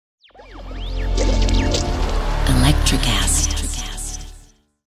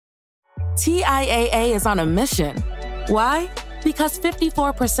TIAA is on a mission. Why? Because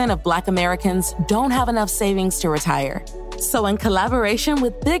 54% of Black Americans don't have enough savings to retire. So in collaboration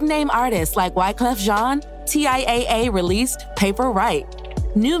with big-name artists like Wyclef Jean, TIAA released Paper Right,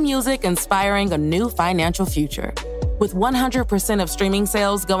 new music inspiring a new financial future. With 100% of streaming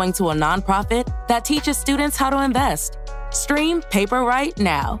sales going to a nonprofit that teaches students how to invest. Stream Paper Right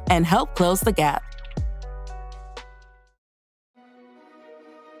now and help close the gap.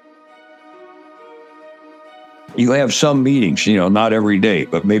 You have some meetings, not every day,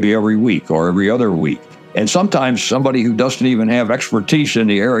 but maybe every week or every other week. And sometimes somebody who doesn't even have expertise in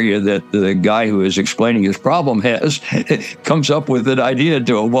the area that the guy who is explaining his problem has comes up with an idea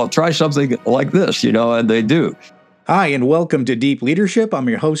to, well, try something like this, and they do. Hi, and welcome to Deep Leadership. I'm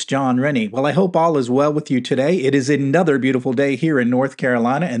your host, John Rennie. Well, I hope all is well with you today. It is another beautiful day here in North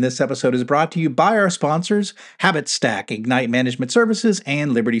Carolina, and this episode is brought to you by our sponsors, Habit Stack, Ignite Management Services,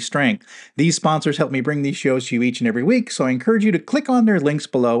 and Liberty Strength. These sponsors help me bring these shows to you each and every week, so I encourage you to click on their links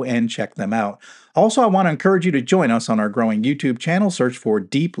below and check them out. Also, I want to encourage you to join us on our growing YouTube channel. Search for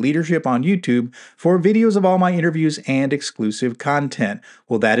Deep Leadership on YouTube for videos of all my interviews and exclusive content.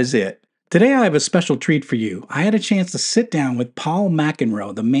 Well, that is it. Today I have a special treat for you. I had a chance to sit down with Paul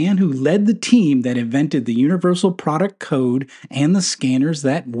McEnroe, the man who led the team that invented the Universal Product Code and the scanners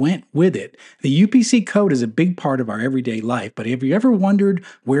that went with it. The UPC code is a big part of our everyday life, but have you ever wondered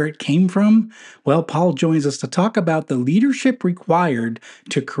where it came from? Well, Paul joins us to talk about the leadership required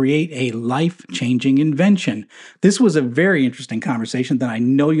to create a life-changing invention. This was a very interesting conversation that I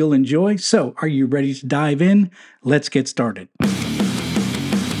know you'll enjoy. So, are you ready to dive in? Let's get started.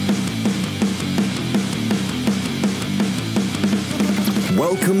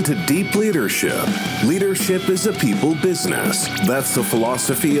 Welcome to Deep Leadership. Leadership is a people business. That's the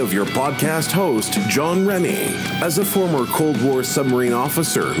philosophy of your podcast host, John Rennie. As a former Cold War submarine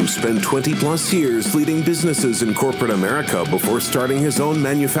officer who spent 20 plus years leading businesses in corporate America before starting his own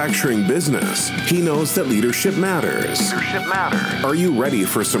manufacturing business, he knows that leadership matters. Are you ready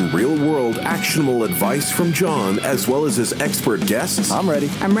for some real-world actionable advice from John as well as his expert guests? I'm ready.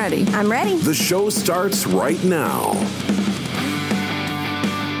 The show starts right now.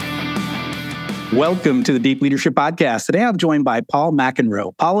 Welcome to the Deep Leadership Podcast. Today I'm joined by Paul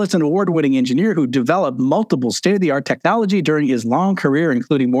McEnroe. Paul is an award-winning engineer who developed multiple state-of-the-art technology during his long career,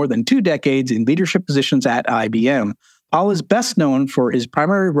 including more than 2 decades in leadership positions at IBM. Paul is best known for his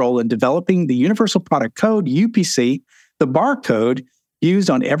primary role in developing the Universal Product Code, UPC, the barcode used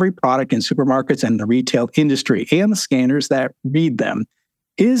on every product in supermarkets and the retail industry, and the scanners that read them.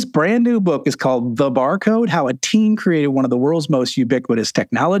 His brand new book is called The Barcode, How a Team Created One of the World's Most Ubiquitous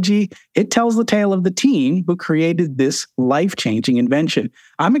Technology. It tells the tale of the team who created this life-changing invention.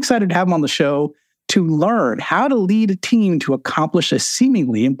 I'm excited to have him on the show to learn how to lead a team to accomplish a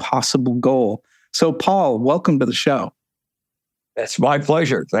seemingly impossible goal. So, Paul, welcome to the show. That's my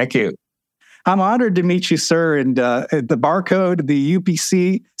pleasure. Thank you. I'm honored to meet you, sir. And the barcode, the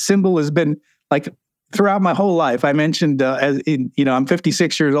UPC symbol has been like throughout my whole life. I mentioned, I'm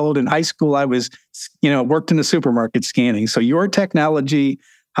 56 years old. In high school, I was, worked in the supermarket scanning. So your technology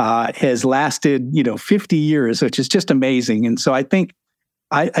has lasted, 50 years, which is just amazing. And so I think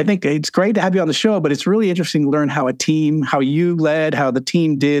it's great to have you on the show, but it's really interesting to learn how you led, how the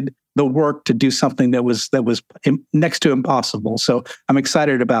team did the work to do something that was next to impossible. So I'm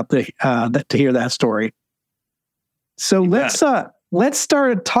excited about to hear that story. So let's start.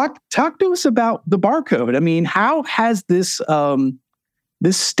 Talk to us about the barcode. I mean, how has this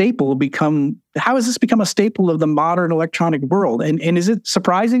staple become a staple of the modern electronic world? And is it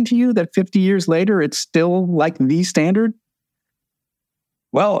surprising to you that 50 years later, it's still like the standard?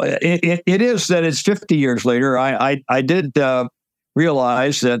 Well, it is that it's 50 years later. I did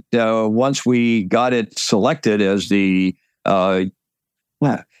realize that once we got it selected as the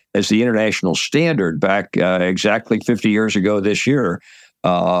international standard back exactly 50 years ago this year,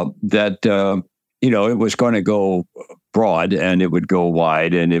 that it was going to go broad and it would go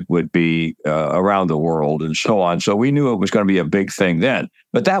wide and it would be around the world and so on. So we knew it was going to be a big thing then.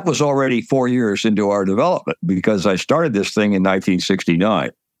 But that was already 4 years into our development because I started this thing in 1969.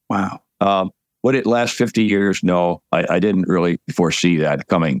 Wow. Would it last 50 years? No, I didn't really foresee that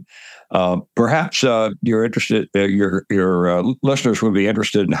coming. Perhaps you're interested. Your listeners would be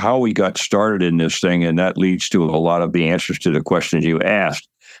interested in how we got started in this thing, and that leads to a lot of the answers to the questions you asked.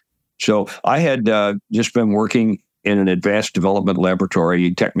 So I had just been working in an advanced development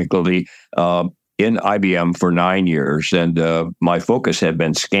laboratory, technically in IBM for 9 years, and my focus had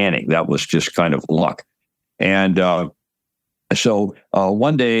been scanning. That was just kind of luck, and so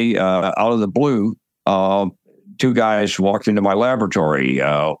one day, out of the blue, two guys walked into my laboratory.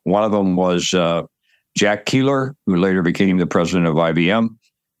 One of them was Jack Keeler, who later became the president of IBM.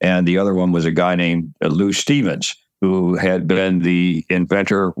 And the other one was a guy named Lou Stevens, who had been the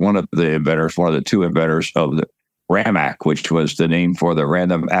inventor, one of the two inventors of the RAMAC, which was the name for the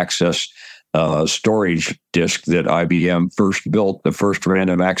random access storage disk that IBM first built, the first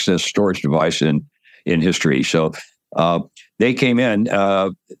random access storage device in history. So they came in,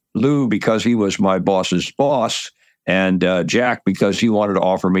 Lou, because he was my boss's boss, and Jack, because he wanted to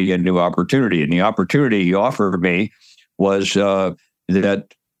offer me a new opportunity. And the opportunity he offered me was that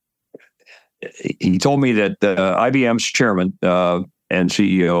he told me that IBM's chairman and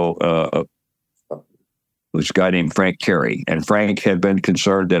CEO was a guy named Frank Carey. And Frank had been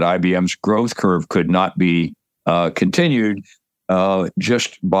concerned that IBM's growth curve could not be continued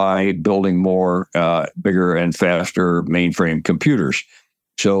just by building more bigger and faster mainframe computers.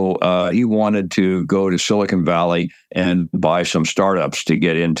 So he wanted to go to Silicon Valley and buy some startups to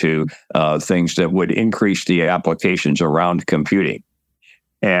get into things that would increase the applications around computing.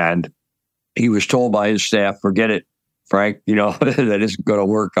 And he was told by his staff, forget it, Frank, that isn't going to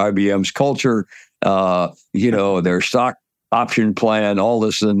work. IBM's culture, their stock option plan, all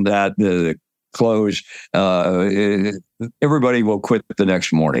this and that, the close, everybody will quit the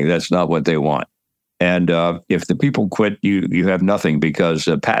next morning. That's not what they want. And if the people quit, you have nothing, because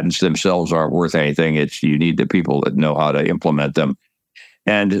patents themselves aren't worth anything. You need the people that know how to implement them.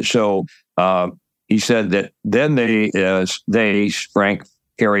 And so he said that then Frank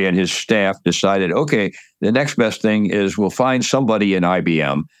Carey and his staff decided, okay, the next best thing is we'll find somebody in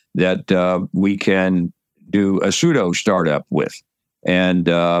IBM that we can do a pseudo startup with. And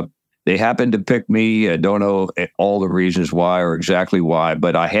they happened to pick me. I don't know all the reasons why or exactly why,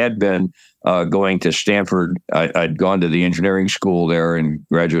 but I had been going to Stanford. I'd gone to the engineering school there in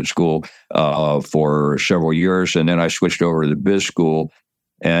graduate school for several years, and then I switched over to the biz school.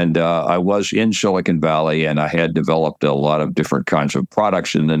 And I was in Silicon Valley, and I had developed a lot of different kinds of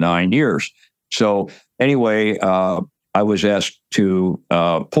products in the 9 years. So anyway, I was asked to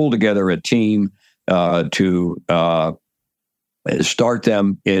pull together a team to start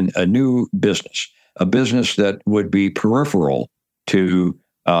them in a new business, a business that would be peripheral to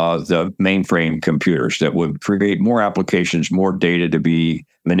the mainframe computers, that would create more applications, more data to be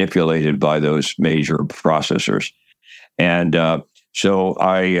manipulated by those major processors. And so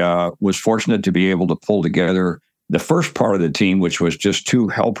I was fortunate to be able to pull together the first part of the team, which was just two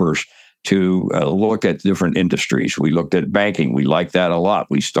helpers to look at different industries. We looked at banking. We liked that a lot.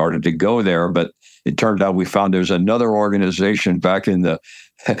 We started to go there, but it turned out we found there's another organization back in the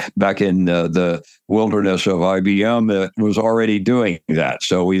wilderness of IBM that was already doing that.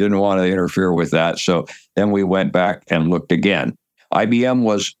 So we didn't want to interfere with that. So then we went back and looked again. IBM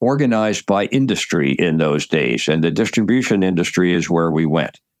was organized by industry in those days, and the distribution industry is where we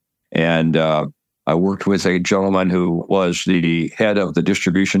went. And I worked with a gentleman who was the head of the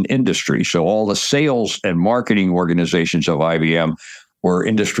distribution industry. So all the sales and marketing organizations of IBM were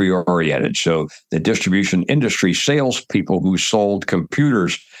industry-oriented. So the distribution industry salespeople who sold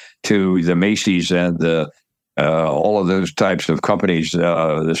computers to the Macy's and the all of those types of companies,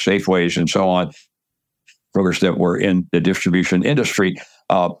 the Safeways and so on, brokers that were in the distribution industry,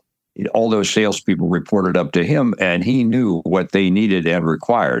 all those salespeople reported up to him, and he knew what they needed and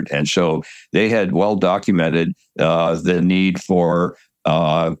required. And so they had well documented the need for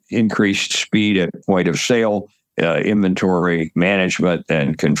increased speed at point of sale, inventory management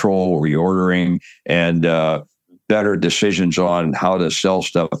and control, reordering, and better decisions on how to sell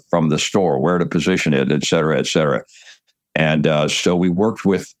stuff from the store, where to position it, et cetera, et cetera. And so we worked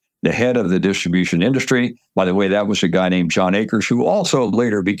with the head of the distribution industry. By the way, that was a guy named John Akers, who also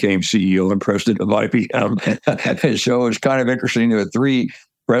later became CEO and president of IBM. And so it was kind of interesting. There were three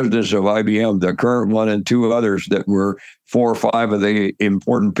presidents of IBM, the current one and two others that were 4 or 5 of the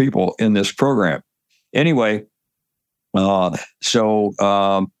important people in this program. Anyway, so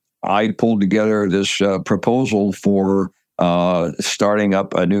I pulled together this proposal for starting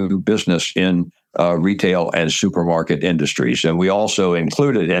up a new business in retail and supermarket industries. And we also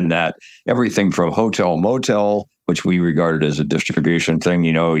included in that everything from hotel, motel, which we regarded as a distribution thing.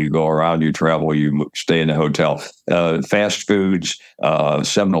 You go around, you travel, you stay in a hotel, fast foods,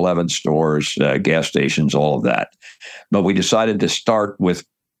 7-Eleven stores, gas stations, all of that. But we decided to start with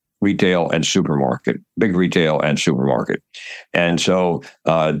retail and supermarket, big retail and supermarket. And so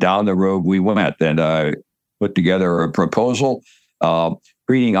down the road we went, and I put together a proposal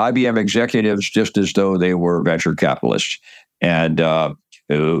treating IBM executives just as though they were venture capitalists, and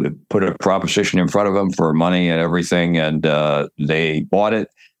put a proposition in front of them for money and everything, and they bought it.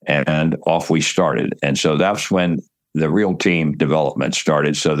 and off we started. And so that's when the real team development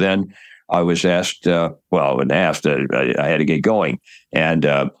started. So then I was asked, I had to get going. And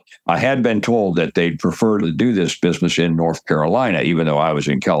I had been told that they'd prefer to do this business in North Carolina, even though I was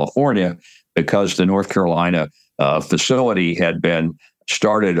in California, because the North Carolina facility had been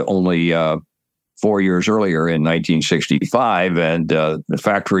started only 4 years earlier in 1965, and the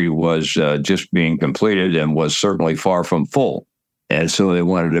factory was just being completed and was certainly far from full. And so they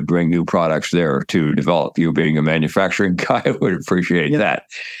wanted to bring new products there to develop. You being a manufacturing guy would appreciate that.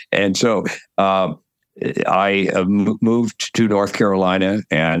 And so I moved to North Carolina,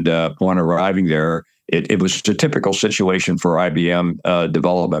 and upon arriving there, it was a typical situation for IBM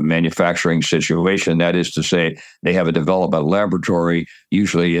development manufacturing situation. That is to say, they have a development laboratory,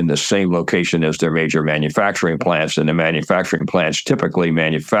 usually in the same location as their major manufacturing plants. And the manufacturing plants typically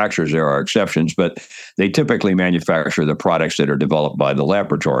manufactures, there are exceptions, but they typically manufacture the products that are developed by the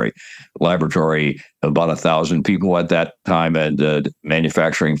laboratory. Laboratory, about 1,000 people at that time, and the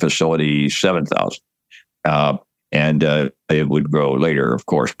manufacturing facility, 7,000. And it would grow later, of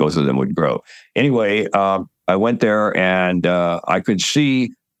course. Both of them would grow. Anyway, I went there, and I could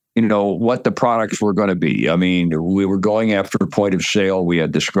see, what the products were going to be. I mean, we were going after point of sale. We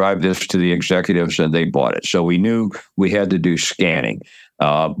had described this to the executives, and they bought it. So we knew we had to do scanning.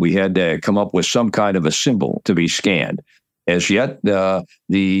 We had to come up with some kind of a symbol to be scanned. As yet,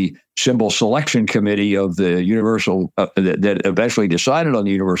 the symbol selection committee of the Universal that eventually decided on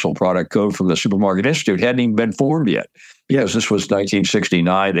the Universal Product Code from the Supermarket Institute hadn't even been formed yet, because this was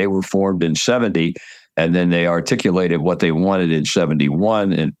 1969. They were formed in 70, and then they articulated what they wanted in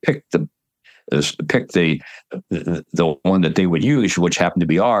 71 and picked the one that they would use, which happened to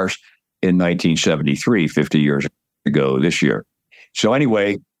be ours in 1973, 50 years ago this year. So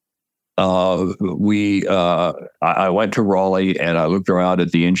anyway, I went to Raleigh, and I looked around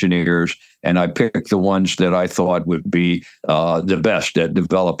at the engineers, and I picked the ones that I thought would be the best at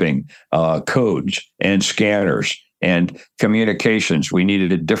developing codes and scanners and communications. We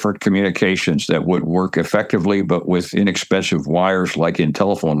needed different communications that would work effectively, but with inexpensive wires, like in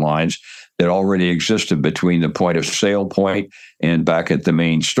telephone lines, that already existed between the point of sale point and back at the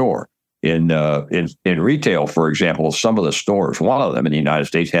main store. In retail, for example, some of the stores, one of them in the United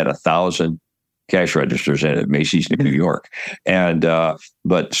States, had 1,000 cash registers in it, Macy's, New York. And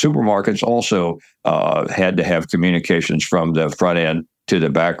but supermarkets also had to have communications from the front end to the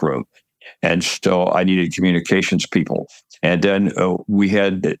back room. And so I needed communications people. And then we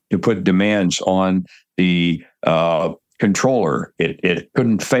had to put demands on the controller. It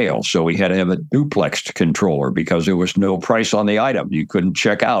couldn't fail. So we had to have a duplexed controller, because there was no price on the item. You couldn't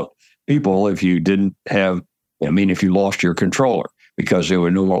check out people if you didn't have, if you lost your controller, because there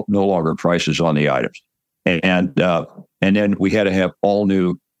were no longer prices on the items. And then we had to have all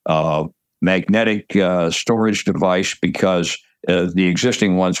new magnetic storage device, because the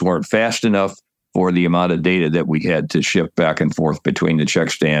existing ones weren't fast enough for the amount of data that we had to ship back and forth between the check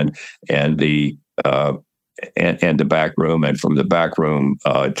stand and the back room, and from the back room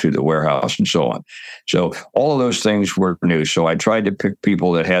to the warehouse, and so on. So all of those things were new. So I tried to pick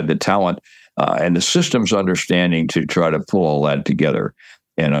people that had the talent and the systems understanding to try to pull all that together.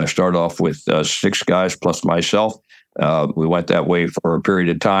 And I started off with 6 guys plus myself. We went that way for a period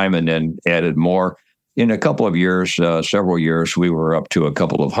of time, and then added more. In a couple of years, several years, we were up to a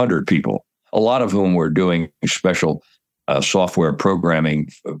couple of 100 people, a lot of whom were doing special software programming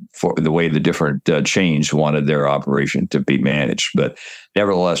for the way the different chains wanted their operation to be managed. But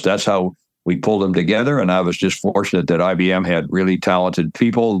nevertheless, that's how we pulled them together. And I was just fortunate that IBM had really talented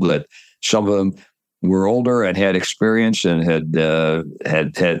people, that some of them were older and had experience and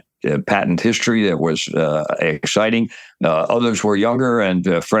had patent history that was exciting. Others were younger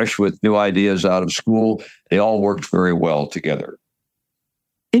and fresh with new ideas out of school. They all worked very well together.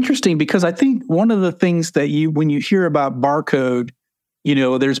 Interesting, because I think one of the things that when you hear about barcode,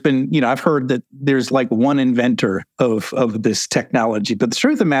 there's been, I've heard that there's like one inventor of this technology, but the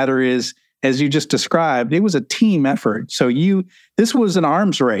truth of the matter is, as you just described, it was a team effort. So this was an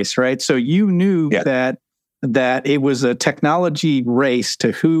arms race, right? So you knew that it was a technology race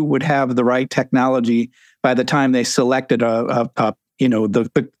to who would have the right technology by the time they selected the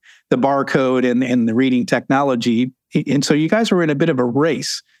barcode and the reading technology. And so you guys were in a bit of a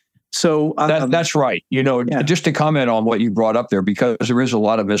race. So that's right. Just to comment on what you brought up there, because there is a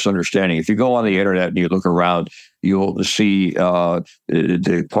lot of misunderstanding. If you go on the internet and you look around, you'll see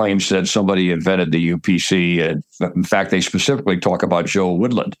the claims that somebody invented the UPC. And in fact, they specifically talk about Joe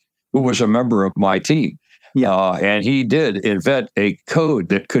Woodland, who was a member of my team. And he did invent a code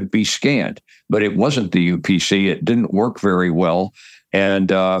that could be scanned, but it wasn't the UPC. It didn't work very well. And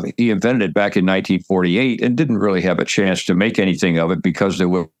he invented it back in 1948 and didn't really have a chance to make anything of it because there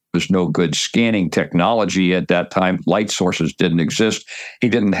was no good scanning technology at that time. Light sources didn't exist. He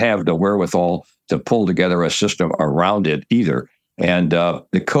didn't have the wherewithal to pull together a system around it either. And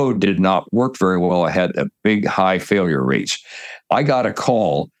the code did not work very well. It had big, high failure rates. I got a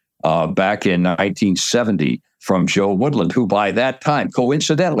call back in 1970 from Joe Woodland, who by that time,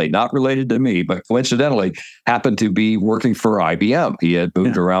 coincidentally, not related to me, but coincidentally, happened to be working for IBM. He had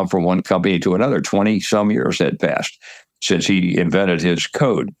moved around from one company to another. 20-some years had passed since he invented his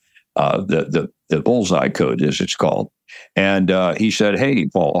code, the bullseye code, as it's called. And he said, "Hey,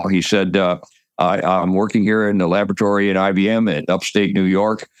 Paul," he said, I'm working here in the laboratory at IBM in upstate New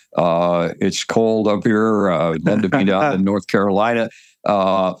York. It's cold up here, then to be down in North Carolina.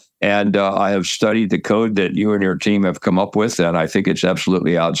 And I have studied the code that you and your team have come up with, and I think it's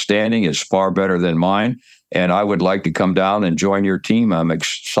absolutely outstanding. It's far better than mine. And I would like to come down and join your team. I'm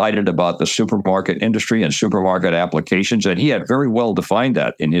excited about the supermarket industry and supermarket applications. And he had very well defined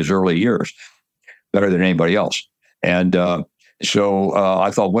that in his early years, better than anybody else. And so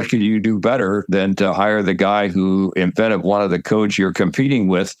I thought, what could you do better than to hire the guy who invented one of the codes you're competing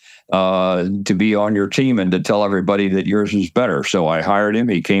with to be on your team and to tell everybody that yours is better? So I hired him.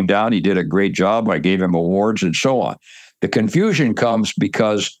 He came down. He did a great job. I gave him awards and so on. The confusion comes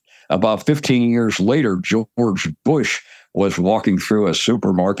because about 15 years later, George Bush was walking through a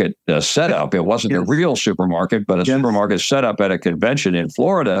supermarket setup. It wasn't a real supermarket, but a supermarket setup at a convention in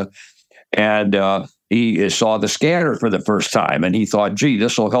Florida. And he saw the scanner for the first time, and he thought, gee,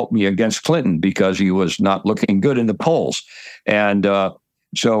 this will help me against Clinton because he was not looking good in the polls. And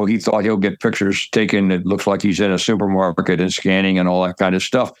so he thought he'll get pictures taken. It looks like he's in a supermarket and scanning and all that kind of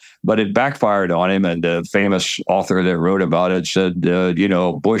stuff. But it backfired on him. And the famous author that wrote about it said,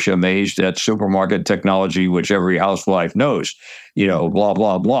 Bush amazed at supermarket technology, which every housewife knows, blah,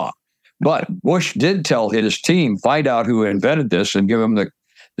 blah, blah. But Bush did tell his team, find out who invented this and give him the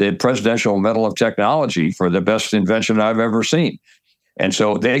Presidential Medal of Technology for the best invention I've ever seen. And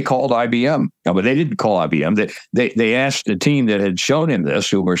so they called IBM. No, but they didn't call IBM. They asked the team that had shown him this,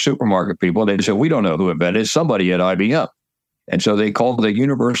 who were supermarket people. They said, we don't know who invented it. Somebody at IBM. And so they called the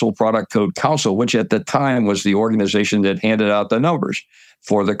Universal Product Code Council, which at the time was the organization that handed out the numbers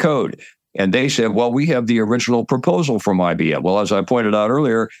for the code. And they said, well, we have the original proposal from IBM. Well, as I pointed out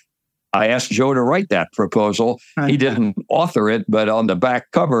earlier, I asked Joe to write that proposal. He didn't author it, but on the back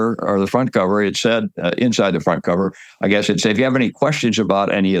cover or the front cover, it said, inside the front cover, I guess it said, if you have any questions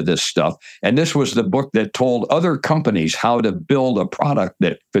about any of this stuff. And this was the book that told other companies how to build a product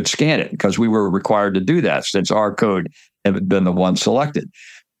that could scan it, because we were required to do that since our code had been the one selected.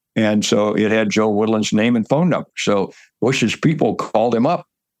 And so it had Joe Woodland's name and phone number. So Bush's people called him up.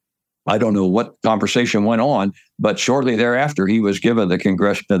 I don't know what conversation went on, but shortly thereafter, he was given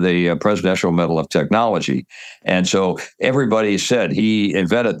the Presidential Medal of Technology. And so everybody said he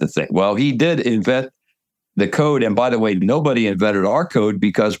invented the thing. Well, he did invent the code. And by the way, nobody invented our code,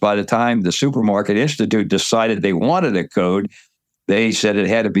 because by the time the Supermarket Institute decided they wanted a code, they said it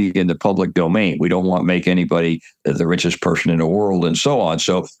had to be in the public domain. We don't want to make anybody the richest person in the world and so on.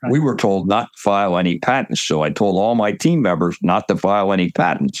 So we were told not to file any patents. So I told all my team members not to file any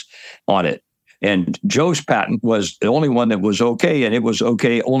patents on it. And Joe's patent was the only one that was okay. And it was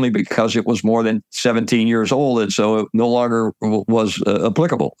okay only because it was more than 17 years old. And so it no longer was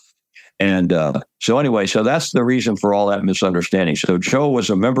applicable. And so anyway, so that's the reason for all that misunderstanding. So Joe was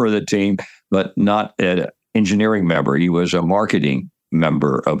a member of the team, but not an engineering member. He was a marketing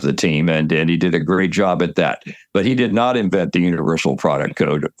member of the team, and he did a great job at that. But he did not invent the Universal Product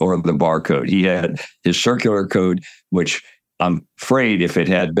Code or the barcode. He had his circular code, which I'm afraid if it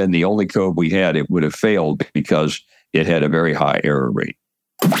had been the only code we had, it would have failed because it had a very high error rate.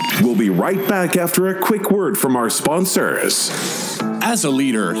 We'll be right back after a quick word from our sponsors. As a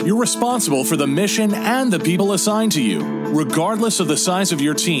leader, you're responsible for the mission and the people assigned to you. Regardless of the size of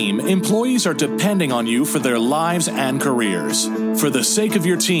your team, employees are depending on you for their lives and careers. For the sake of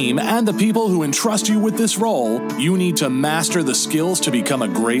your team and the people who entrust you with this role, you need to master the skills to become a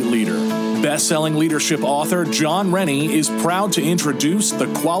great leader. Best-selling leadership author John Rennie is proud to introduce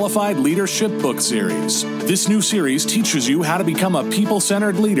the Qualified Leadership Book Series. This new series teaches you how to become a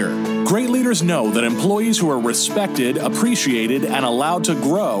people-centered leader. Great leaders know that employees who are respected, appreciated, and allowed to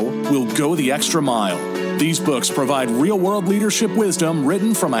grow will go the extra mile. These books provide real-world leadership wisdom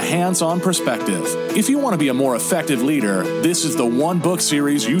written from a hands-on perspective. If you want to be a more effective leader, this is the one book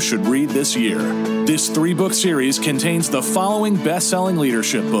series you should read this year. This 3-book series contains the following best-selling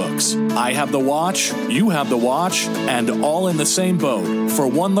leadership books: I Have the Watch, You Have the Watch, and All in the Same Boat, for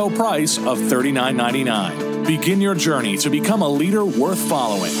one low price of $39.99. Begin your journey to become a leader worth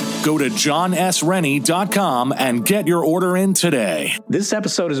following. Go to johnsrennie.com and get your order in today. This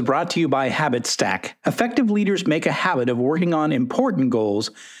episode is brought to you by Habit Stack. Effective leaders make a habit of working on important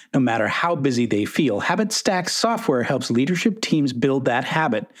goals no matter how busy they feel. Habit Stack software helps leadership teams build that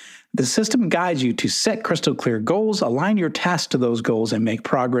habit. The system guides you to set crystal clear goals, align your tasks to those goals, and make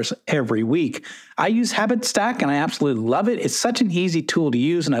progress every week. I use Habit Stack and I absolutely love it. It's such an easy tool to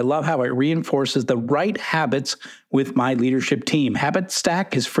use, and I love how it reinforces the right habits with my leadership team. Habit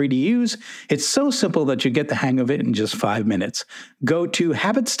Stack is free to use. It's so simple that you get the hang of it in just 5 minutes. Go to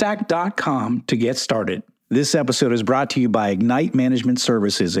habitstack.com to get started. This episode is brought to you by Ignite Management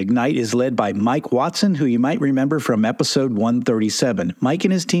Services. Ignite is led by Mike Watson, who you might remember from episode 137. Mike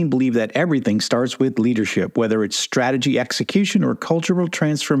and his team believe that everything starts with leadership. Whether it's strategy execution or cultural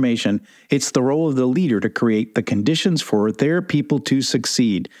transformation, it's the role of the leader to create the conditions for their people to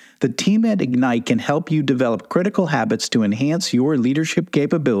succeed. The team at Ignite can help you develop critical habits to enhance your leadership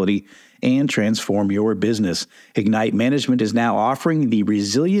capability and transform your business. Ignite Management is now offering the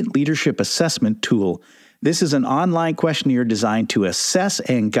Resilient Leadership Assessment Tool. This is an online questionnaire designed to assess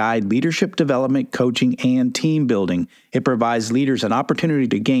and guide leadership development, coaching, and team building. It provides leaders an opportunity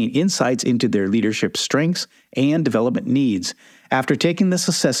to gain insights into their leadership strengths and development needs. After taking this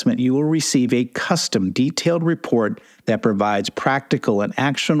assessment, you will receive a custom, detailed report that provides practical and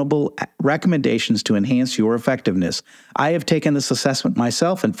actionable recommendations to enhance your effectiveness. I have taken this assessment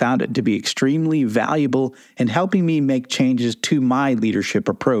myself and found it to be extremely valuable in helping me make changes to my leadership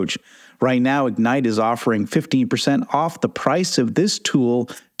approach. Right now, Ignite is offering 15% off the price of this tool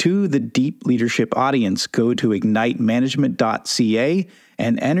to the deep leadership audience. Go to ignitemanagement.ca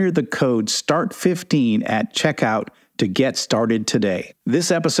and enter the code START15 at checkout to get started today. This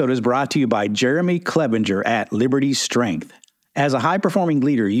episode is brought to you by Jeremy Clevenger at Liberty Strength. As a high-performing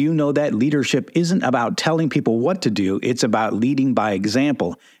leader, you know that leadership isn't about telling people what to do, it's about leading by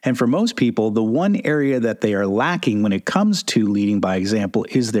example. And for most people, the one area that they are lacking when it comes to leading by example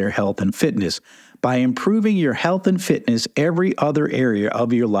is their health and fitness. By improving your health and fitness, every other area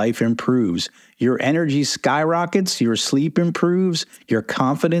of your life improves. Your energy skyrockets, your sleep improves, your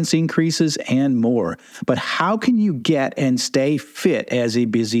confidence increases, and more. But how can you get and stay fit as a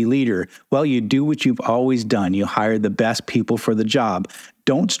busy leader? Well, you do what you've always done. You hire the best people for the job.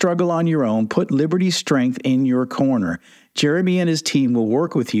 Don't struggle on your own. Put Liberty Strength in your corner. Jeremy and his team will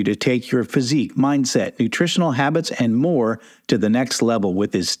work with you to take your physique, mindset, nutritional habits, and more to the next level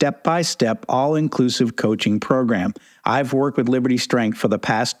with his step-by-step, all-inclusive coaching program. I've worked with Liberty Strength for the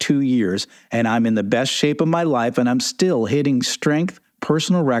past 2 years, and I'm in the best shape of my life, and I'm still hitting strength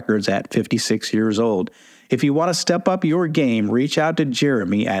personal records at 56 years old. If you want to step up your game, reach out to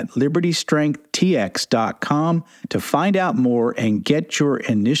Jeremy at libertystrengthtx.com to find out more and get your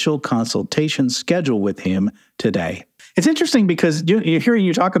initial consultation scheduled with him today. It's interesting because you're hearing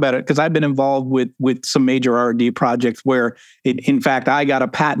you talk about it because I've been involved with some major R&D projects where, in fact, I got a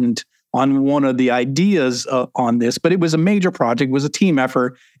patent on one of the ideas on this, but it was a major project, it was a team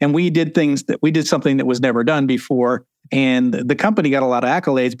effort, and we did something that was never done before. And the company got a lot of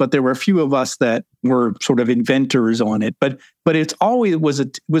accolades, but there were a few of us that were sort of inventors on it. But it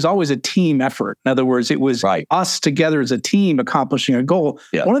was always a team effort. In other words, it was us together as a team accomplishing a goal.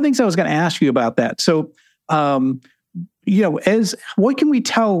 Yeah. One of the things I was going to ask you about that. So, what can we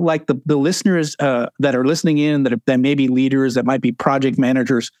tell like the listeners that are listening in that may be leaders, that might be project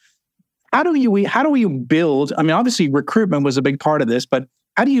managers? How do you build? I mean, obviously recruitment was a big part of this, but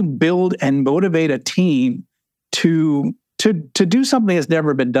how do you build and motivate a team to do something that's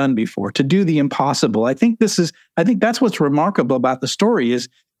never been done before, to do the impossible? I think that's what's remarkable about the story is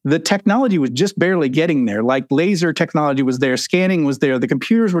the technology was just barely getting there. Like laser technology was there, scanning was there, the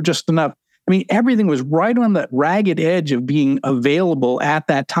computers were just enough. I mean, everything was right on that ragged edge of being available at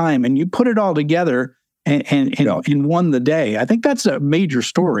that time, and you put it all together and won the day. I think that's a major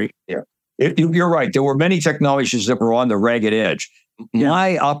story. Yeah, you're right. There were many technologies that were on the ragged edge. Yeah.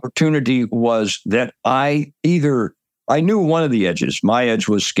 My opportunity was that I knew one of the edges. My edge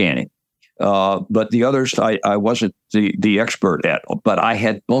was scanning, but the others I wasn't the expert at. But I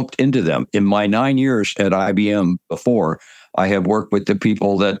had bumped into them in my 9 years at IBM before. I have worked with the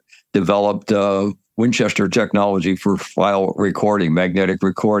people that developed Winchester technology for file recording, magnetic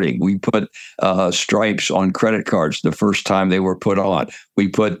recording. We put stripes on credit cards the first time they were put on. We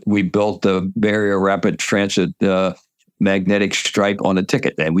built the Barrier Rapid Transit magnetic stripe on a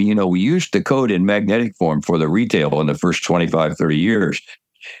ticket. And we used the code in magnetic form for the retail in the first 25, 30 years.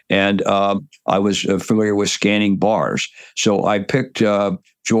 And I was familiar with scanning bars. So I picked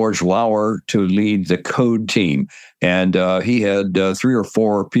George Lauer to lead the code team. And he had 3 or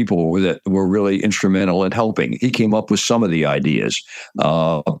 4 people that were really instrumental in helping. He came up with some of the ideas.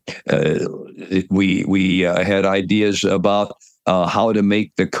 We had ideas about how to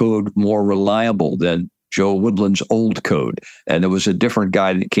make the code more reliable than Joe Woodland's old code. And there was a different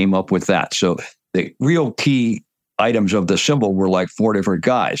guy that came up with that. So the real key items of the symbol were like 4 different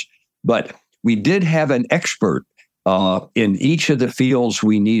guys. But we did have an expert in each of the fields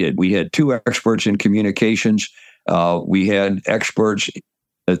we needed. We had 2 experts in communications. We had experts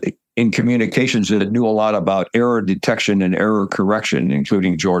in communications that knew a lot about error detection and error correction,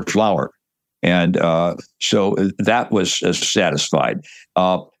 including George Lauer. And so that was satisfied.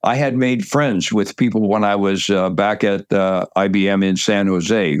 I had made friends with people when I was back at IBM in San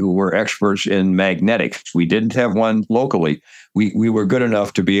Jose who were experts in magnetics. We didn't have one locally. We were good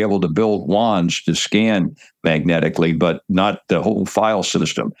enough to be able to build wands to scan magnetically, but not the whole file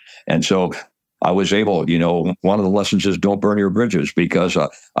system. And so I was able, one of the lessons is don't burn your bridges, because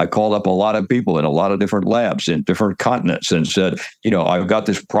I called up a lot of people in a lot of different labs in different continents and said, I've got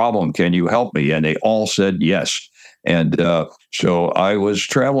this problem. Can you help me? And they all said yes. And so I was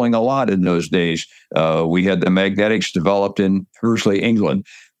traveling a lot in those days. We had the magnetics developed in Hursley, England.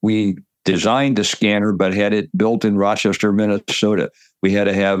 We designed the scanner, but had it built in Rochester, Minnesota. We had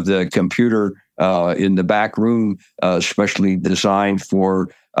to have the computer in the back room, specially designed for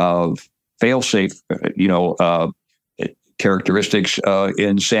fail-safe, characteristics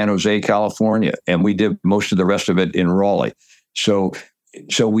in San Jose, California, and we did most of the rest of it in Raleigh. So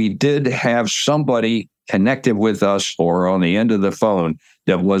we did have somebody connected with us or on the end of the phone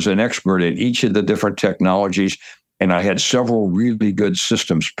that was an expert in each of the different technologies, and I had several really good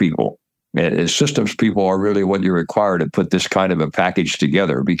systems people. And systems people are really what you require to put this kind of a package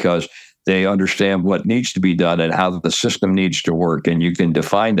together, because they understand what needs to be done and how the system needs to work, and you can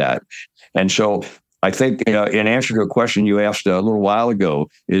define that. And so I think in answer to a question you asked a little while ago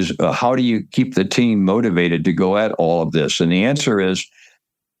is how do you keep the team motivated to go at all of this? And the answer is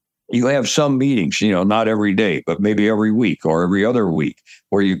you have some meetings, not every day, but maybe every week or every other week,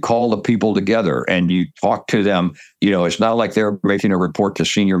 where you call the people together and you talk to them. It's not like they're making a report to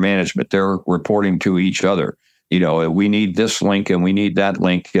senior management. They're reporting to each other. We need this link and we need that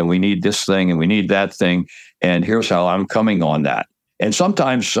link and we need this thing and we need that thing. And here's how I'm coming on that. And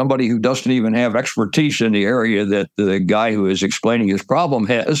sometimes somebody who doesn't even have expertise in the area that the guy who is explaining his problem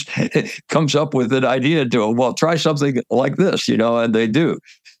has comes up with an idea to, try something like this, and they do.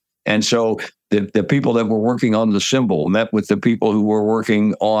 And so the people that were working on the symbol met with the people who were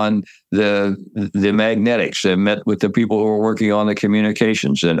working on the magnetics, and met with the people who were working on the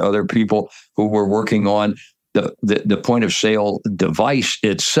communications, and other people who were working on the point of sale device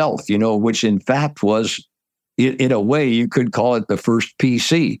itself, which in fact was, in a way, you could call it the first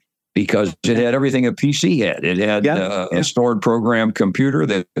PC, because it had everything a PC had. It had a stored program computer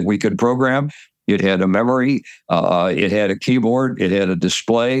that we could program. It had a memory. It had a keyboard. It had a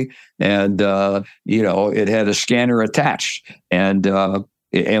display, and it had a scanner attached. And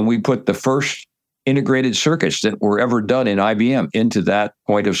we put the first integrated circuits that were ever done in IBM into that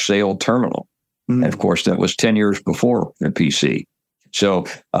point of sale terminal. Mm-hmm. And of course, that was 10 years before the PC. So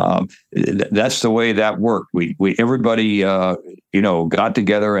that's the way that worked. We everybody got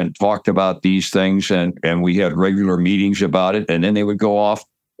together and talked about these things, and we had regular meetings about it, and then they would go off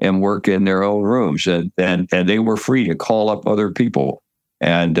and work in their own rooms, and they were free to call up other people.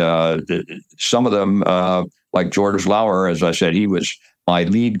 And some of them, like George Lauer, as I said, he was my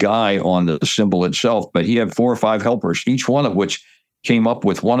lead guy on the symbol itself, but he had 4 or 5 helpers, each one of which came up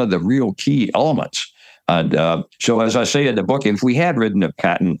with one of the real key elements. And so, as I say in the book, if we had written a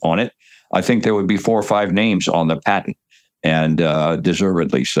patent on it, I think there would be 4 or 5 names on the patent, and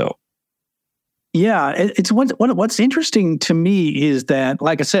deservedly so. Yeah, it's what's interesting to me is that,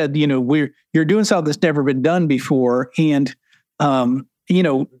 like I said, you're doing something that's never been done before, and did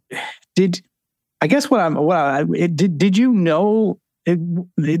you know?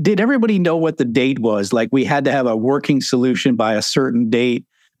 Did everybody know what the date was? Like, we had to have a working solution by a certain date.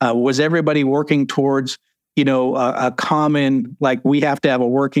 Was everybody working towards, a common, like, we have to have a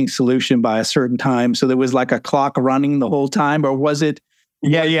working solution by a certain time? So there was like a clock running the whole time, or was it?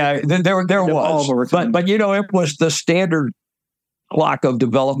 Yeah. There was, but it was the standard clock of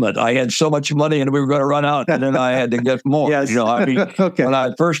development. I had so much money, and we were going to run out, and then I had to get more. Yes. Okay. When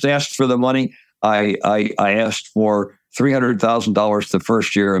I first asked for the money, I asked for $300,000 the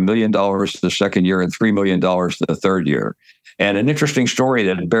first year, $1 million the second year, and $3 million the third year. And an interesting story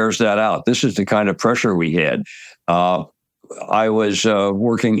that bears that out. This is the kind of pressure we had. I was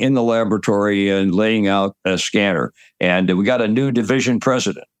working in the laboratory and laying out a scanner, and we got a new division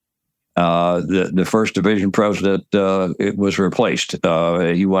president. The first division president it was replaced.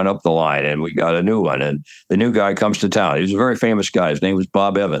 He went up the line, and we got a new one. And the new guy comes to town. He was a very famous guy. His name was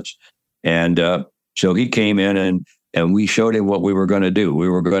Bob Evans. And so he came in, and we showed him what we were going to do. We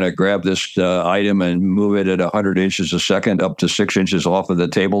were going to grab this item and move it at 100 inches a second up to 6 inches off of the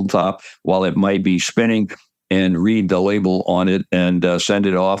tabletop while it might be spinning, and read the label on it and send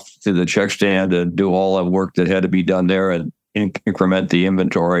it off to the check stand and do all the work that had to be done there, and increment the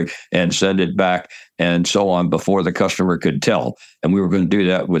inventory and send it back and so on before the customer could tell. And we were going to do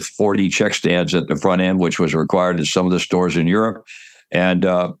that with 40 check stands at the front end, which was required in some of the stores in Europe, and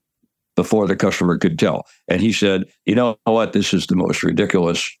before the customer could tell. And he said, you know what, this is the most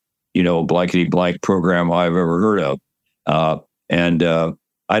ridiculous, blankety blank program I've ever heard of. And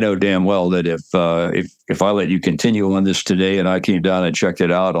I know damn well that if I let you continue on this today and I came down and checked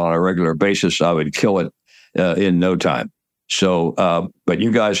it out on a regular basis, I would kill it in no time. So, but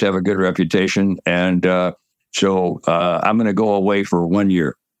you guys have a good reputation. And so I'm going to go away for 1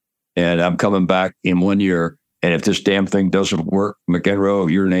 year, and I'm coming back in 1 year. And if this damn thing doesn't work,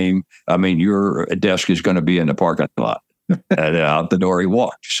 McEnroe, your desk is going to be in the parking lot. And out the door he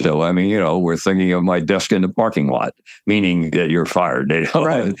walked. So, we're thinking of my desk in the parking lot, meaning that you're fired.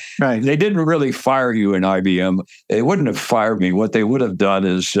 Right. They didn't really fire you in IBM. They wouldn't have fired me. What they would have done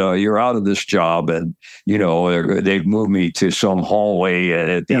is, you're out of this job, and, they'd move me to some hallway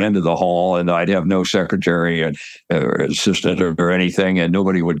at the end of the hall, and I'd have no secretary or assistant or anything, and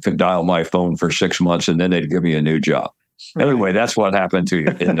nobody would dial my phone for 6 months, and then they'd give me a new job. Right. Anyway, that's what happened to you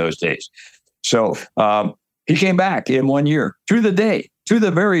in those days. So, he came back in 1 year, to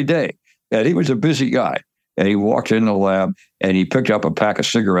the very day. And he was a busy guy. And he walked in the lab, and he picked up a pack of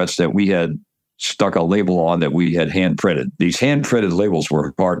cigarettes that we had stuck a label on that we had hand printed. These hand printed labels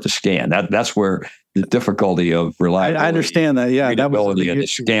were hard to scan. That's where the difficulty of reliability. I understand that. Yeah, readability in the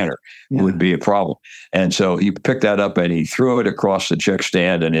scanner would be a problem. And so he picked that up and he threw it across the check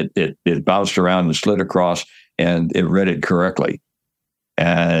stand, and it bounced around and slid across, and it read it correctly.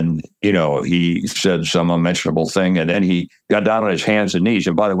 And, he said some unmentionable thing, and then he got down on his hands and knees.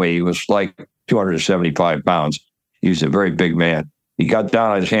 And by the way, he was like 275 pounds. He was a very big man. He got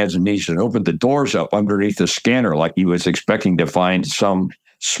down on his hands and knees and opened the doors up underneath the scanner like he was expecting to find some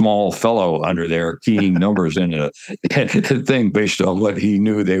small fellow under there keying numbers in a thing based on what he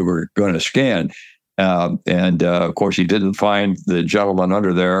knew they were going to scan. And of course, he didn't find the gentleman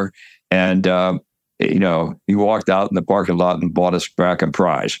under there. And, he walked out in the parking lot and bought us back a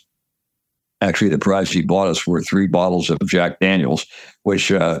prize. Actually, the prize he bought us were 3 bottles of Jack Daniels, which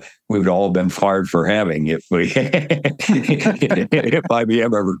we would all have been fired for having if IBM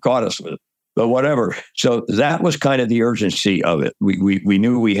ever caught us with it. But whatever. So that was kind of the urgency of it. We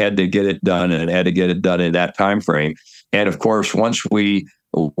knew we had to get it done, and had to get it done in that time frame. And of course, once we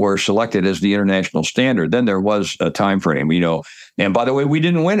were selected as the international standard, then there was a time frame, And by the way, we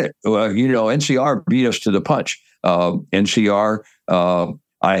didn't win it. NCR beat us to the punch. NCR,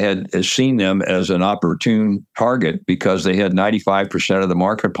 I had seen them as an opportune target because they had 95% of the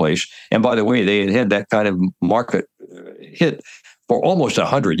marketplace. And by the way, they had that kind of market hit for almost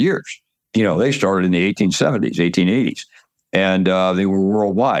 100 years. They started in the 1870s, 1880s, and they were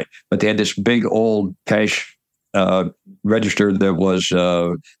worldwide. But they had this big old cash register that was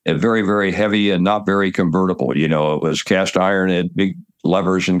very, very heavy and not very convertible. It was cast iron, it had big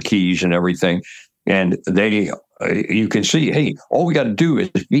levers and keys and everything. And you can see, hey, all we got to do is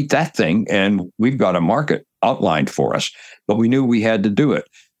beat that thing, and we've got a market outlined for us. But we knew we had to do it.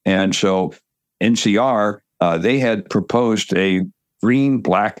 And so NCR, they had proposed a green,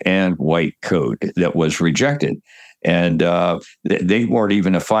 black, and white code that was rejected. And they weren't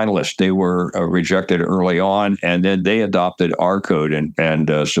even a finalist. They were rejected early on, and then they adopted our code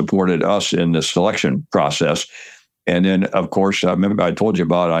and supported us in the selection process. And then, of course, I remember I told you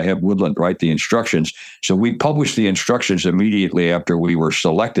about I had Woodland write the instructions. So we published the instructions immediately after we were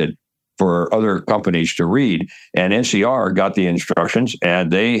selected for other companies to read. And NCR got the instructions,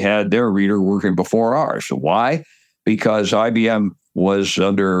 and they had their reader working before ours. Why? Because IBM was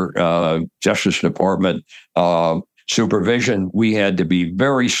under Justice Department supervision. We had to be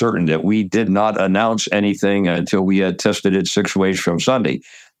very certain that we did not announce anything until we had tested it 6 ways from Sunday.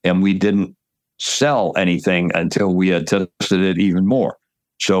 And we didn't sell anything until we had tested it even more.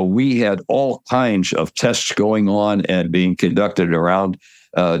 So we had all kinds of tests going on and being conducted around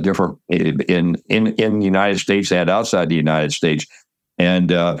different in the United States and outside the United States.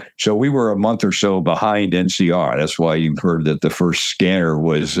 And so we were a month or so behind NCR. That's why you've heard that the first scanner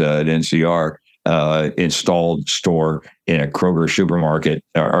was at NCR installed store in a Kroger supermarket,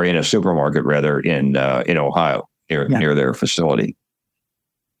 or in a supermarket rather, in Ohio near their facility.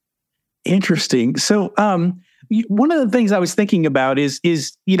 Interesting. So, one of the things I was thinking about is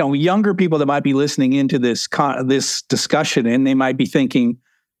younger people that might be listening into this discussion, and they might be thinking,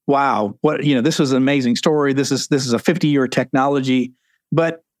 "Wow, this was an amazing story. This is a 50-year technology."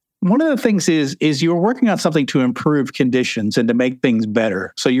 But one of the things is you were working on something to improve conditions and to make things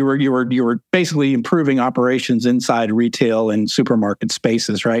better. So you were basically improving operations inside retail and supermarket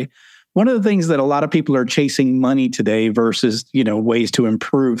spaces, right? One of the things that a lot of people are chasing money today versus, ways to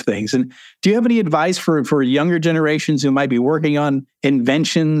improve things. And do you have any advice for younger generations who might be working on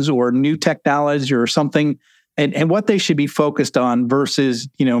inventions or new technology or something, and what they should be focused on versus,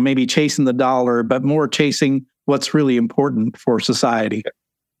 maybe chasing the dollar, but more chasing what's really important for society?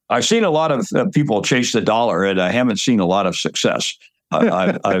 I've seen a lot of people chase the dollar, and I haven't seen a lot of success.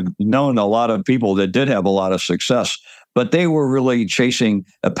 I've known a lot of people that did have a lot of success, but they were really chasing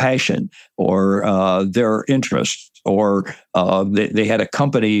a passion or their interest, or they had a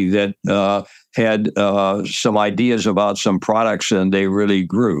company that had some ideas about some products, and they really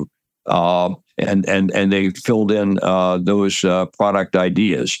grew. And they filled in those product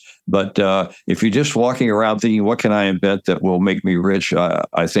ideas. But if you're just walking around thinking, "What can I invent that will make me rich?"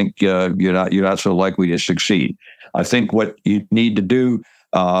 I think you're not so likely to succeed. I think what you need to do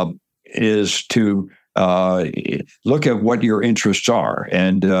is to look at what your interests are,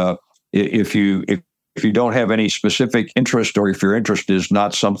 and if you don't have any specific interest, or if your interest is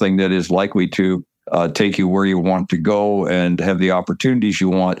not something that is likely to take you where you want to go and have the opportunities you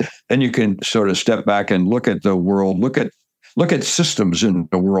want, then you can sort of step back and look at the world, look at systems in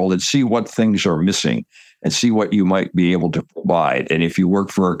the world, and see what things are missing, and see what you might be able to provide. And if you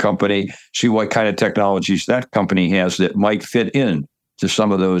work for a company, see what kind of technologies that company has that might fit in to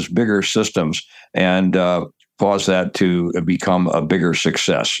some of those bigger systems, and cause that to become a bigger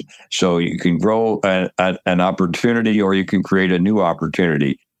success. So you can grow an opportunity, or you can create a new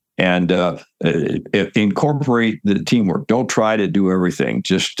opportunity. And incorporate the teamwork. Don't try to do everything.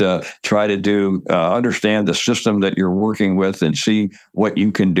 Just try to understand the system that you're working with, and see what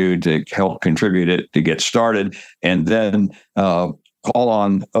you can do to help contribute it to get started. And then call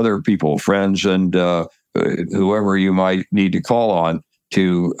on other people, friends, and whoever you might need to call on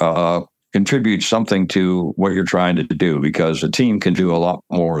to contribute something to what you're trying to do, because a team can do a lot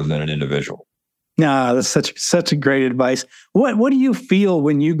more than an individual. No, that's such a great advice. What do you feel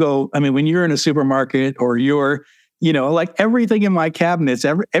when you go? I mean, when you're in a supermarket, or you're, like everything in my cabinets,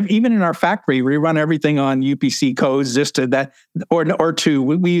 even in our factory, we run everything on UPC codes, just to that, or two.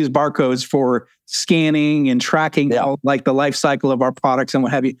 We use barcodes for scanning and tracking, like the life cycle of our products and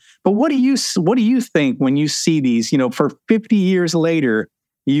what have you. But what do you think when you see these? For 50 years later,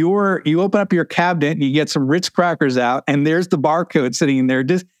 you open up your cabinet and you get some Ritz crackers out, and there's the barcode sitting in there.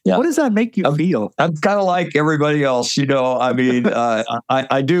 What does that make you feel? I'm kind of like everybody else, I mean,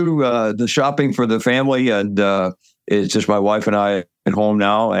 I do the shopping for the family, and it's just my wife and I at home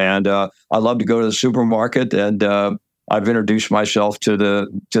now. And I love to go to the supermarket, and I've introduced myself to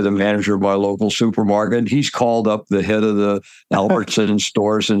the manager of my local supermarket. He's called up the head of the Albertsons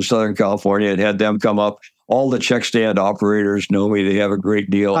stores in Southern California and had them come up. All the check stand operators know me. They have a great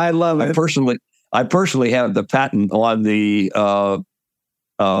deal. I love it. I personally have the patent on the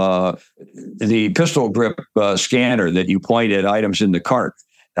pistol grip scanner that you point at items in the cart.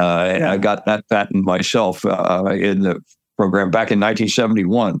 I got that patent myself in the program back in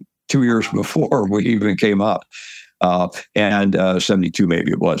 1971, 2 years before we even came up, and 72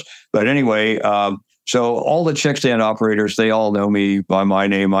 maybe it was. But anyway, so all the check stand operators, they all know me by my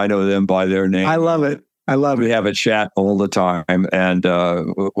name. I know them by their name. I love it. We have a chat all the time, and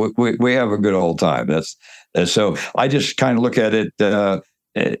we have a good old time. So I just kind of look at it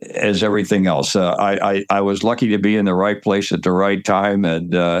as everything else. I was lucky to be in the right place at the right time,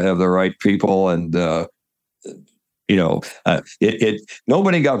 and have the right people, and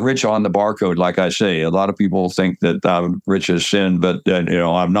nobody got rich on the barcode. Like I say, a lot of people think that I'm rich as sin, but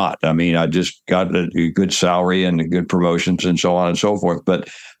I'm not. I mean, I just got a good salary and good promotions and so on and so forth. But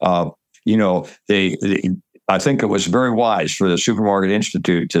I think it was very wise for the Supermarket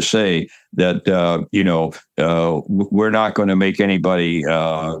Institute to say that, we're not going to make anybody,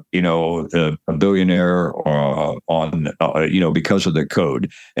 a billionaire because of the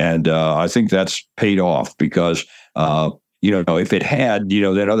code. And I think that's paid off, because, if it had,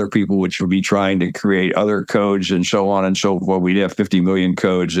 then other people would be trying to create other codes and so on and so forth. We'd have 50 million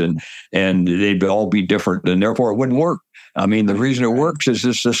codes, and they'd all be different, and therefore it wouldn't work. I mean, the reason it works is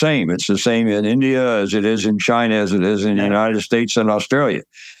it's the same. It's the same in India as it is in China, as it is in the United States and Australia.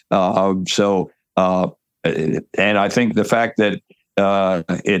 And I think the fact that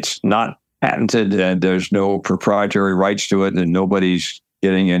it's not patented and there's no proprietary rights to it and nobody's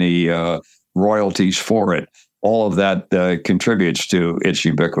getting any royalties for it, all of that contributes to its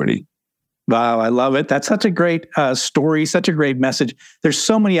ubiquity. Wow, I love it. That's such a great story, such a great message. There's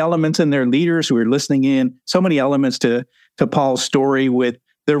so many elements in there, leaders who are listening in, so many elements to Paul's story with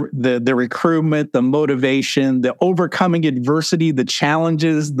the recruitment, the motivation, the overcoming adversity, the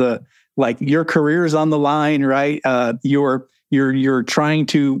challenges, your career is on the line, right? You're trying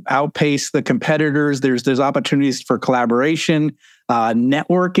to outpace the competitors. There's opportunities for collaboration,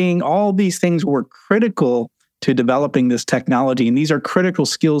 networking. All these things were critical to developing this technology, and these are critical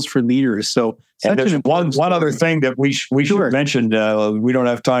skills for leaders. So, one other thing that we should mention. We don't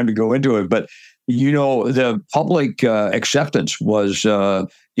have time to go into it, but the public acceptance was,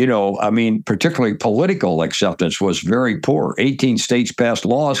 particularly political acceptance was very poor. 18 states passed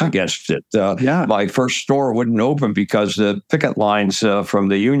laws against it. My first store wouldn't open because the picket lines from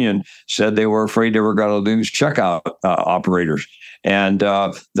the union said they were afraid they were going to lose checkout operators. And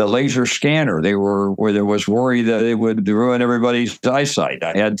the laser scanner, there was worry that it would ruin everybody's eyesight.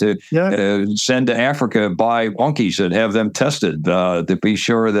 I had to send to Africa, buy monkeys and have them tested to be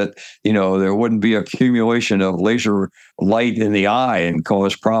sure that, there wouldn't be accumulation of laser light in the eye and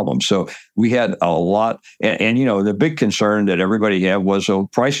cause problems. So we had a lot. And the big concern that everybody had was,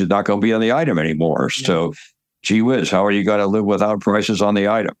 price is not going to be on the item anymore. Yeah. So, gee whiz, how are you going to live without prices on the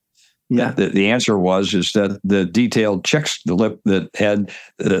item? Yeah. The answer is that the detailed check slip that had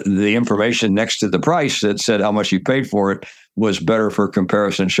the information next to the price that said how much you paid for it was better for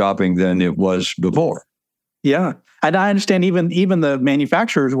comparison shopping than it was before. Yeah. And I understand even the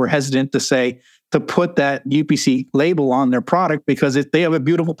manufacturers were hesitant to put that UPC label on their product because they have a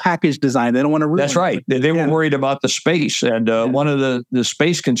beautiful package design. They don't want to ruin it. That's right. They were worried about the space. And one of the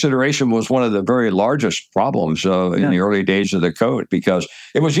space consideration was one of the very largest problems in the early days of the code, because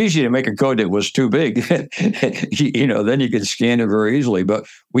it was easy to make a code that was too big. Then you could scan it very easily. But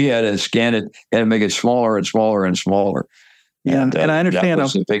we had to scan it and make it smaller and smaller and smaller. Yeah, and I understand that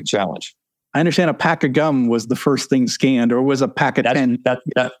was a big challenge. I understand a pack of gum was the first thing scanned, or was a pack of 10?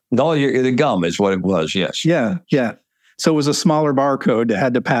 No, the gum is what it was, yes. Yeah. So it was a smaller barcode that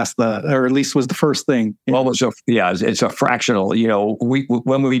had to pass or at least was the first thing. Well, it's a fractional.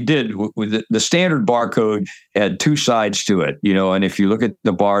 When we did, the standard barcode had two sides to it, and if you look at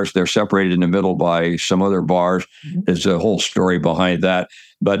the bars, they're separated in the middle by some other bars. Mm-hmm. There's a whole story behind that.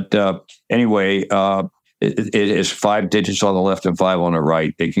 But anyway, it is 5 digits on the left and 5 on the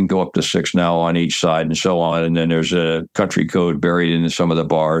right. It can go up to 6 now on each side and so on. And then there's a country code buried in some of the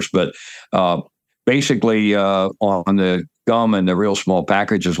bars. But basically, on the gum and the real small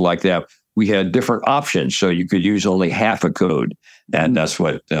packages like that, we had different options. So you could use only half a code. And that's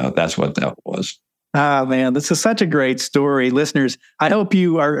what that was. Ah, man, this is such a great story. Listeners, I hope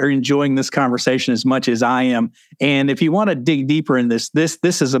you are enjoying this conversation as much as I am. And if you want to dig deeper in this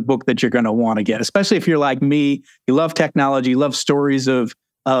is a book that you're going to want to get, especially if you're like me. You love technology, you love stories of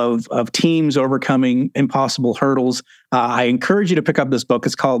teams overcoming impossible hurdles. I encourage you to pick up this book.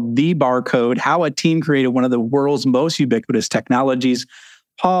 It's called The Barcode, How a Team Created One of the World's Most Ubiquitous Technologies.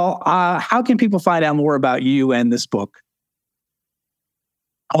 Paul, how can people find out more about you and this book?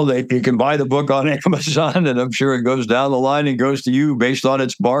 Oh, you can buy the book on Amazon, and I'm sure it goes down the line and goes to you based on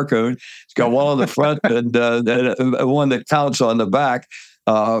its barcode. It's got one on the front and one that counts on the back.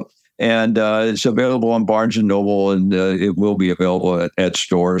 And it's available on Barnes & Noble, and it will be available at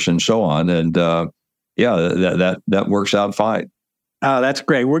stores and so on. And that works out fine. That's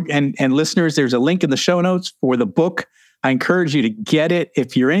great. And listeners, there's a link in the show notes for the book. I encourage you to get it.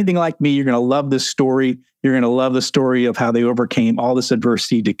 If you're anything like me, you're going to love this story. You're going to love the story of how they overcame all this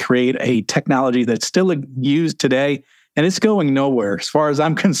adversity to create a technology that's still used today, and it's going nowhere. As far as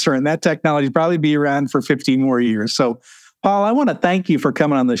I'm concerned, that technology will probably be around for 15 more years. So, Paul, I want to thank you for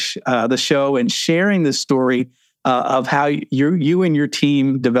coming on the show and sharing this story of how you and your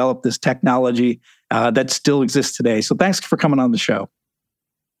team developed this technology that still exists today. So thanks for coming on the show.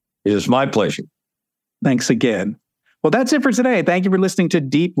 It is my pleasure. Thanks again. Well, that's it for today. Thank you for listening to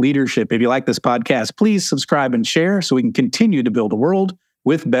Deep Leadership. If you like this podcast, please subscribe and share so we can continue to build a world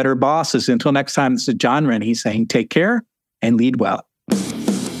with better bosses. Until next time, this is John Rennie saying take care and lead well.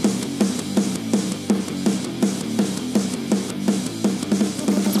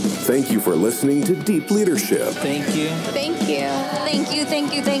 Thank you for listening to Deep Leadership. Thank you. Thank you. Thank you,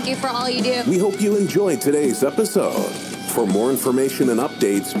 thank you, thank you for all you do. We hope you enjoyed today's episode. For more information and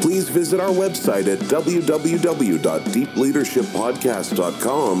updates, please visit our website at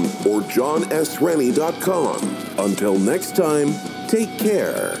www.deepleadershippodcast.com or johnsrennie.com. Until next time, take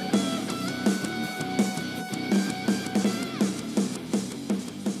care.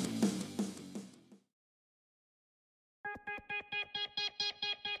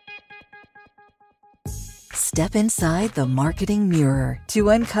 Step inside the marketing mirror to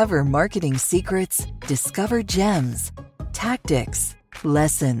uncover marketing secrets, discover gems, tactics,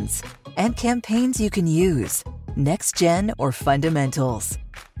 lessons, and campaigns you can use, next gen or fundamentals.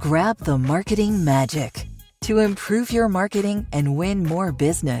 Grab the marketing magic to improve your marketing and win more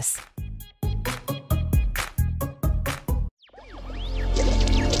business.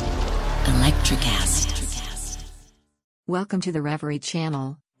 Electricast. Welcome to the Reverie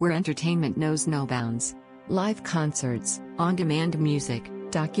channel, where entertainment knows no bounds. Live concerts, on-demand music,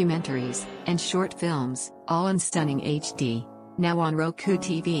 documentaries, and short films, all in stunning HD. Now on Roku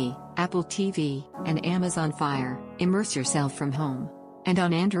TV, Apple TV, and Amazon Fire. Immerse yourself from home. And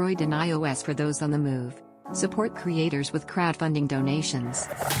on Android and iOS for those on the move. Support creators with crowdfunding donations.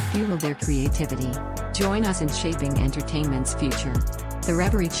 Fuel their creativity. Join us in shaping entertainment's future. The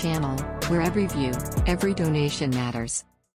Reverie channel, where every view, every donation matters.